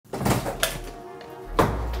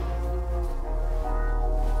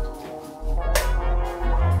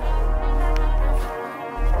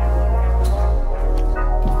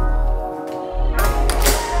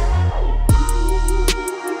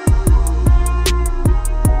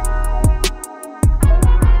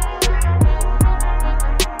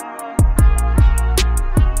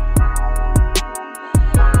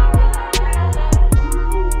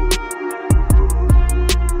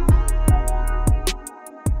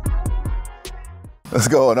What's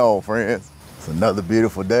going on, friends? It's another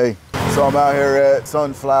beautiful day. So I'm out here at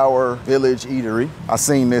Sun Flour Village Eatery. I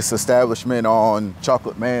seen this establishment on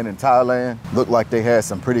Chocolate Man in Thailand. Looked like they had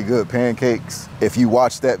some pretty good pancakes. If you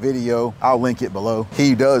watch that video, I'll link it below.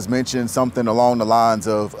 He does mention something along the lines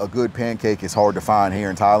of a good pancake is hard to find here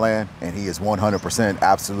in Thailand, and he is 100%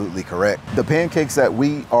 absolutely correct. The pancakes that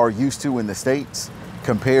we are used to in the States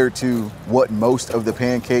compared to what most of the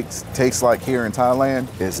pancakes taste like here in Thailand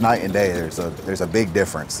is night and day. There's a big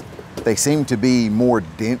difference. They seem to be more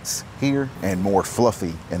dense here and more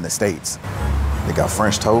fluffy in the States. They got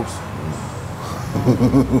French toast. I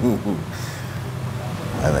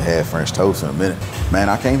haven't had French toast in a minute. Man,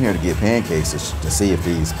 I came here to get pancakes to see if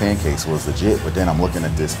these pancakes was legit, but then I'm looking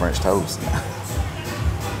at this French toast.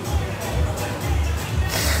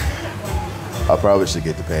 I probably should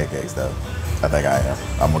get the pancakes though. I think I am.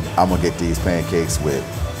 I'm gonna get these pancakes with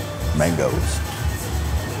mangoes.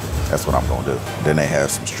 That's what I'm gonna do. Then they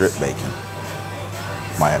have some strip bacon.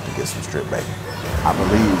 Might have to get some strip bacon. I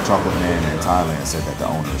believe Chocolate Man in Thailand said that the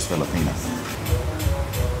owner is Filipino.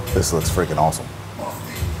 This looks freaking awesome.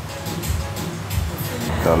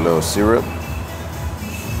 Got a little syrup.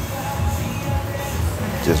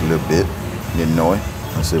 Just a little bit. Didn't know it.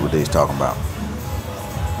 Let's see what they's talking about.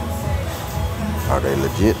 Are they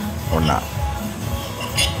legit or not?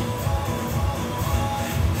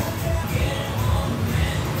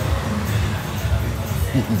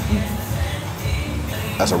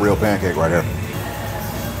 That's a real pancake right here.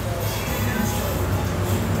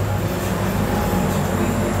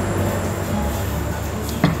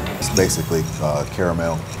 It's basically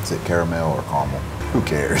caramel. Is it caramel or caramel? Who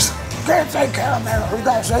cares? You can't say caramel, you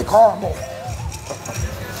gotta say caramel.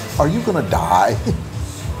 Are you gonna die?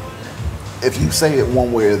 If you say it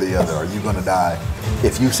one way or the other, are you gonna die?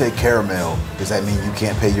 If you say caramel, does that mean you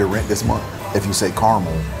can't pay your rent this month? If you say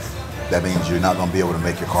caramel, that means you're not gonna be able to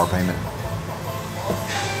make your car payment.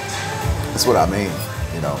 That's what I mean,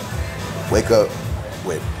 you know. Wake up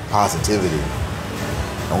with positivity.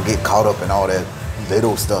 Don't get caught up in all that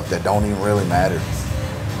little stuff that don't even really matter.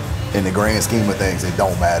 In the grand scheme of things, it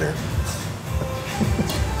don't matter.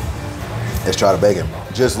 Let's try the bacon.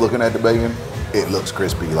 Just looking at the bacon, it looks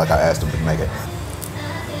crispy like I asked them to make it.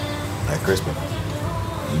 That crispy.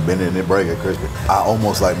 Bend it and it break it crispy. I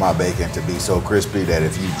almost like my bacon to be so crispy that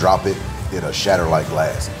if you drop it, it'll shatter like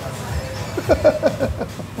glass.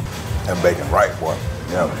 That bacon right, boy.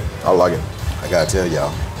 Yeah, I like it. I gotta tell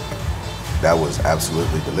y'all, that was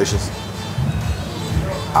absolutely delicious.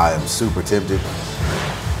 I am super tempted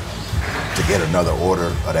to get another order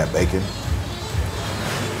of that bacon.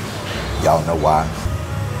 Y'all know why.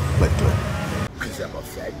 Let's do it. Because I'm a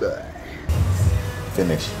fat boy.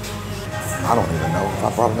 Finish. I don't even know if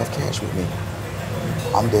I brought enough cash with me.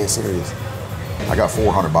 I'm dead serious. I got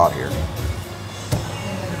 400 baht here.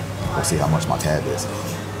 We'll see how much my tab is.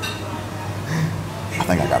 I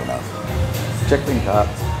think I got enough. Check the top.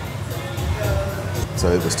 So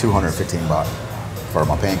it was 215 baht for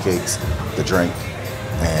my pancakes, the drink,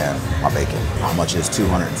 and my bacon. How much is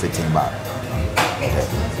 215 baht? Okay.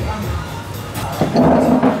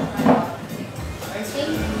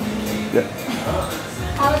 Yeah.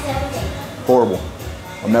 How was everything? Horrible.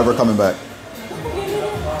 I'm never coming back.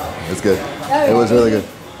 It's good. Oh, it was really good.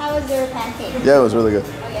 How was your pancake? Yeah, it was really good.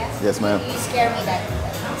 Oh yeah? Yes, ma'am. You scared me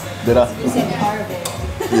that. Did I? You said horrible.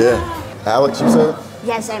 Yeah. Alex, you said?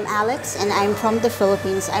 Yes, I'm Alex and I'm from the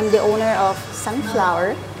Philippines. I'm the owner of Sun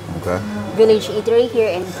Flour Village Eatery here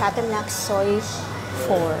in Pratamnak Soy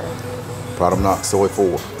 4. Pratamnak Soy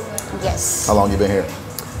 4. Yes. How long you been here?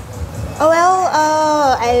 Oh well,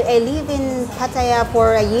 I live in Pattaya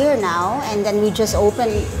for a year now, and then we just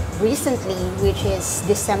opened recently, which is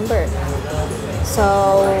December.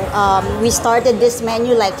 So we started this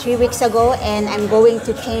menu like 3 weeks ago, and I'm going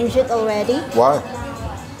to change it already. Why?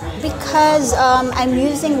 Because I'm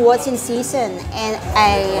using what's in season, and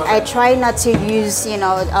I try not to use, you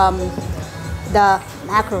know, the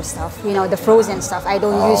macro stuff, you know, the frozen stuff. I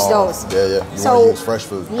don't use those. Yeah, yeah. You want to use fresh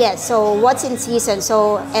food. Yeah, so what's in season.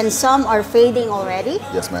 So, and some are fading already.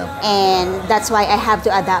 Yes, ma'am. And that's why I have to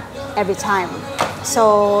adapt every time.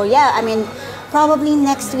 So, yeah, I mean, probably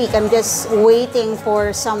next week I'm just waiting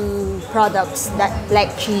for some products that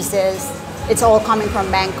like cheeses. It's all coming from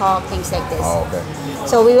Bangkok, things like this. Oh, okay.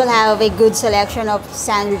 So we will have a good selection of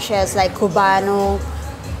sandwiches like Cubano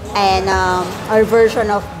and our version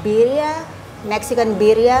of birria. Mexican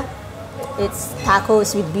birria. It's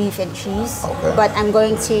tacos with beef and cheese. Okay. But I'm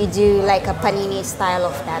going to do like a panini style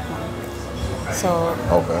of that one. So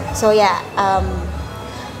okay. So yeah,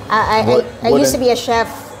 I used to be a chef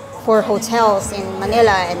for hotels in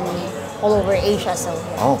Manila and all over Asia. So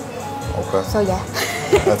yeah. Oh, Okay. So yeah.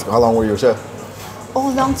 That's how long were you a chef? Oh,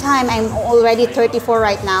 long time. I'm already 34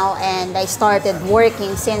 right now, and I started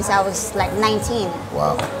working since I was like 19.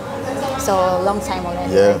 Wow. So long time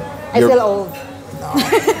already. Yeah. I feel old. No,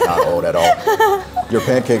 not old at all. Your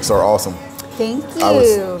pancakes are awesome. Thank you. I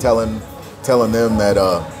was telling them that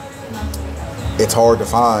it's hard to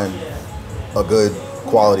find a good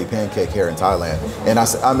quality pancake here in Thailand, and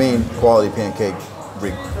I mean quality pancake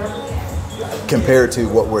compared to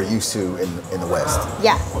what we're used to in the West.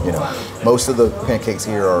 Yeah. You know, most of the pancakes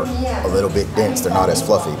here are a little bit dense. They're not as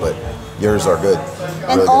fluffy, but yours are good.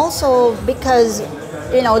 And really also because,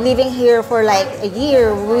 you know, living here for like a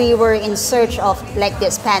year, we were in search of like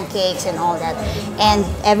this pancakes and all that. And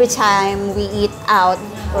every time we eat out,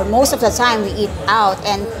 or most of the time we eat out,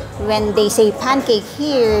 and when they say pancake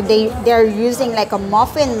here, they're using like a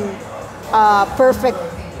muffin, perfect,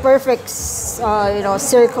 you know,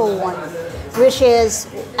 circle one, which is,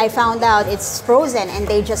 I found out it's frozen and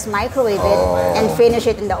they just microwave it and finish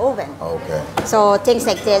it in the oven. Okay. So things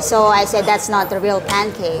like this. So I said that's not the real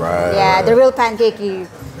pancake. Right. Yeah, the real pancake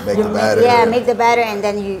make the batter. Yeah, make the batter, and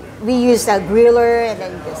then we use a griller, and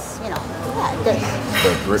then just, you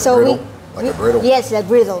know, So griddle? Like a griddle? Yes, the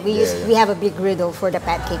griddle. We have a big griddle for the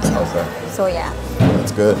pancakes. Okay. So yeah.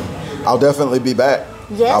 That's good. I'll definitely be back.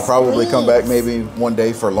 Yes, I'll probably come back please. maybe one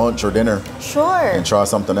day for lunch or dinner Sure. and try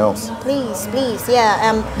something else. Please,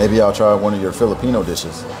 yeah. Maybe I'll try one of your Filipino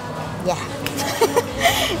dishes Yeah.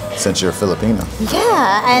 since you're Filipino.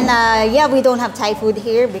 Yeah, and yeah, we don't have Thai food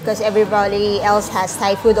here because everybody else has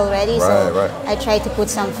Thai food already. Right. I try to put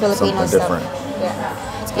some Filipino Something stuff. different.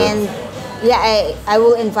 Yeah. And yeah, I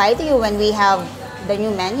will invite you when we have the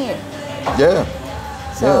new menu. Yeah.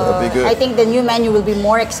 So yeah, that'd be good. I think the new menu will be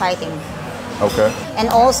more exciting. Okay. And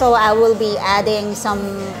also I will be adding some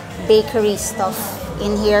bakery stuff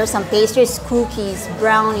in here, some pastries, cookies,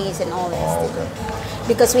 brownies, and all that stuff. Okay.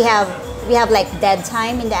 Because we have like dead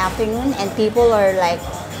time in the afternoon, and people are like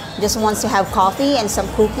just wants to have coffee and some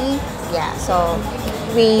cookie. Yeah, so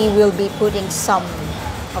we will be putting some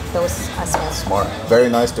of those as well. Smart. Very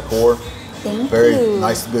nice decor. Thank Very you.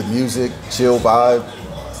 nice, good music, chill vibe.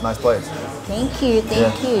 It's a nice place. Thank you.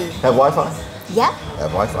 Have Wi-Fi? Yeah.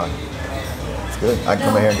 Have Wi-Fi. It's good. I can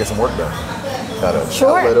come in here and get some work done. Got a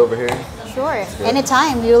Sure. outlet over here. Sure.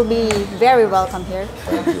 Anytime. You'll be very welcome here.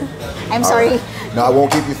 Thank you. I'm All sorry. right. No, I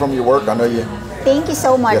won't keep you from your work. I know you. Thank you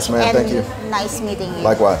so much. Yes, ma'am. And Thank you. nice meeting you.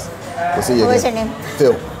 Likewise. We'll see you What's again. your name?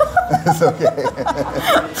 Phil. It's okay.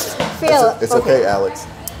 Phil. It's okay, Alex.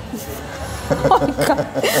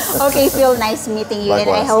 Okay, Phil. Nice meeting you,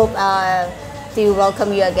 Likewise. and I hope to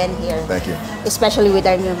welcome you again here. Thank you. Especially with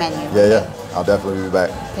our new menu. Yeah. I'll definitely be back.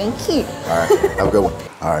 Thank you. All right. Have a good one.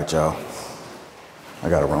 All right, y'all. I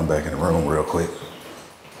got to run back in the room real quick.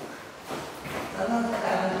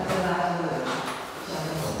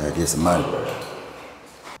 Gotta get some money.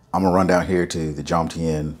 I'm gonna run down here to the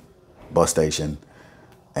Jomtien bus station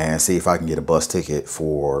and see if I can get a bus ticket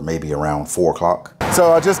for maybe around 4 o'clock.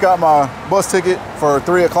 So I just got my bus ticket for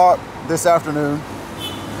 3 o'clock this afternoon.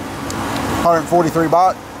 143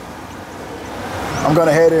 baht. I'm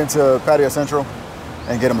gonna head into Patio Central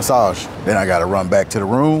and get a massage. Then I gotta run back to the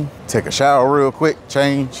room, take a shower real quick,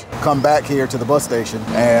 change, come back here to the bus station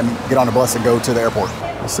and get on the bus and go to the airport.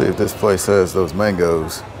 Let's see if this place has those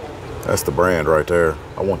mangoes. That's the brand right there.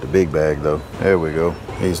 I want the big bag though. There we go.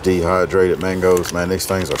 These dehydrated mangoes, man, these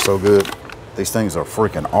things are so good. These things are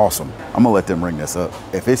freaking awesome. I'm gonna let them ring this up.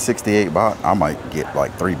 If it's 68 baht, I might get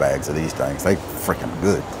like 3 bags of these things. They freaking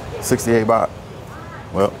good. 68 baht.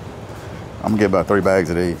 Well, I'm gonna get about 3 bags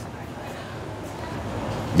of these.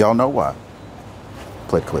 Y'all know why.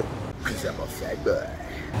 Play the clip.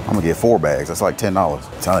 I'm gonna get 4 bags. That's like $10.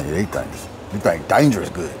 I'm telling you, these things dangerous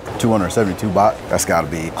good. 272 baht. That's gotta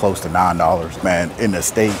be close to $9. Man, in the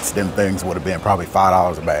States, them things would have been probably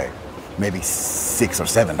 $5 a bag. Maybe $6 or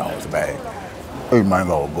 $7 a bag. These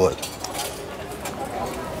mango are good.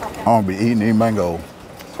 I'm gonna be eating these mango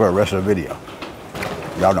for the rest of the video.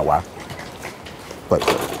 Y'all know why. But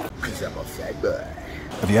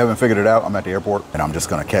if you haven't figured it out, I'm at the airport and I'm just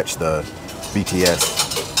gonna catch the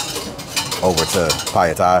BTS over to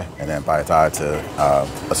Payatai and then Payatai to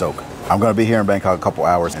Asok. I'm gonna be here in Bangkok a couple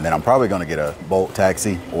hours and then I'm probably gonna get a Bolt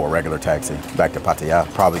taxi or a regular taxi back to Pattaya.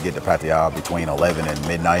 Probably get to Pattaya between 11 and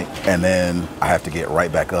midnight. And then I have to get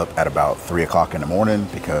right back up at about 3 o'clock in the morning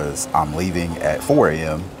because I'm leaving at 4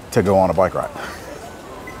 a.m. to go on a bike ride.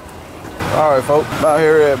 All right, folks, out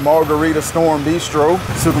here at Margarita Storm Bistro,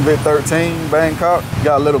 Sukhumvit 13, Bangkok.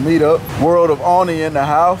 Got a little meetup. World of Oni in the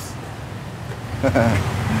house.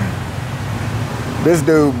 This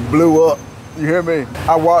dude blew up You hear me?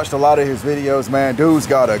 I watched a lot of his videos, man. Dude's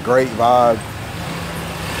got a great vibe,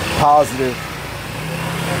 positive,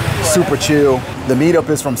 super chill. The meetup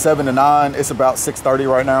is from 7 to 9. It's about 6:30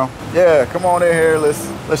 right now. Yeah, come on in here.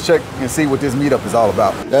 Let's check and see what this meetup is all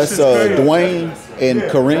about. That's Dwayne and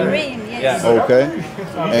Kareem. Kareem, yes. Okay.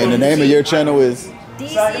 And the name of your channel is?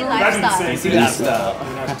 DC Lifestyle. DC Lifestyle.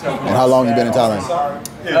 And how long you been in Thailand?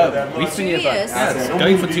 We've been here 2 years.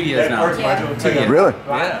 going for 2 years now. Yeah. 2 years. Really?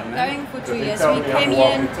 Yeah, man. Going for 2 years. We came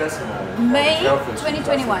here in May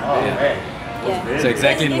 2021. Yeah. So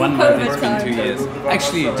exactly in In 1 month it's COVID been time. 2 years.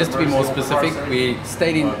 Actually, just to be more specific, we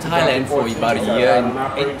stayed in Thailand for about a year and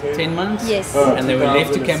 10 months. Yes. And then we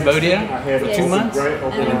left to Cambodia for 2 months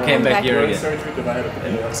and then came back here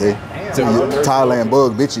again. See? So Thailand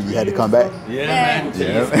bug bit you. You had to come back. Yeah, Yeah. man. Yeah.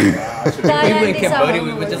 We were Thailand in is Cambodia,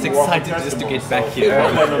 we our, were just excited just to get back here.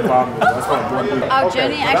 our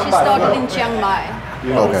journey actually started in Chiang Mai.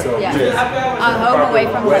 Okay. Yeah. Our home away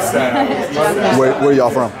from home. Chiang Mai. Where y'all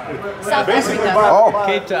from? South Africa. Oh,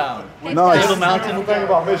 Cape Town. nice. Little mountain.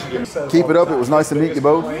 Keep it up. It was nice to meet you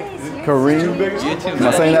both. Kareem. You too, Am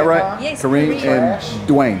I saying that right? Yes, Kareem Kareem. and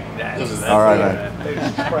Dwayne. Yes. All right, man.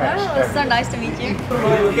 Oh, so nice to meet you.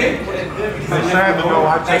 It's sad to know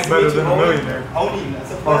I take better than a millionaire.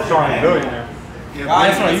 Oh, sorry, a billionaire.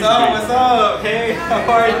 Guys, what's up? What's up? Hey,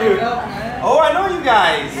 how are you? Oh, I know you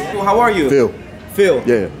guys. How are you? Phil. Phil.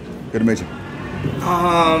 Yeah. Good to meet you.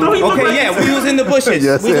 Okay, yeah, we was in the bushes.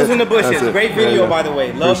 Yes, We was in the that's bushes. it. Great video, Yeah, yeah. by the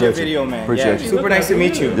way. Love your Appreciate you. video, man. Appreciate Yeah, you. super nice to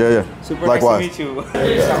meet you. Yeah, yeah. Super Likewise. nice to meet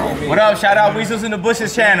you. What up? Shout out Weasels in the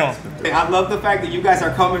Bushes channel. I love the fact that you guys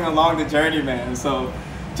are coming along the journey, man. So,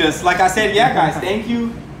 just like I said, yeah, guys, thank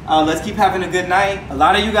you. Let's keep having a good night. A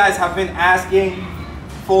lot of you guys have been asking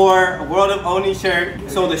for a World of Oni shirt.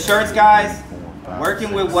 So the shirts, guys,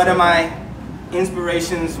 working with one of my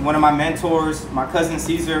inspirations, one of my mentors, my cousin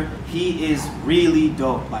Cezar. He is really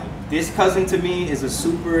dope. Like, this cousin to me is a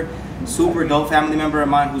super dope family member of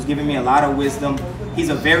mine who's given me a lot of wisdom. He's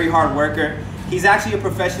a very hard worker. He's actually a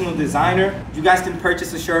professional designer. You guys can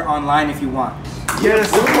purchase a shirt online if you want. Yes.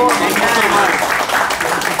 Thank you so much.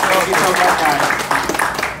 Thank you so much, guys.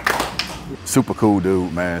 Super cool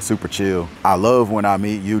dude, man. Super chill. I love when I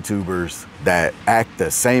meet YouTubers that act the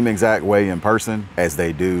same exact way in person as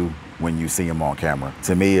they do when you see them on camera.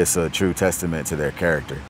 To me, it's a true testament to their character.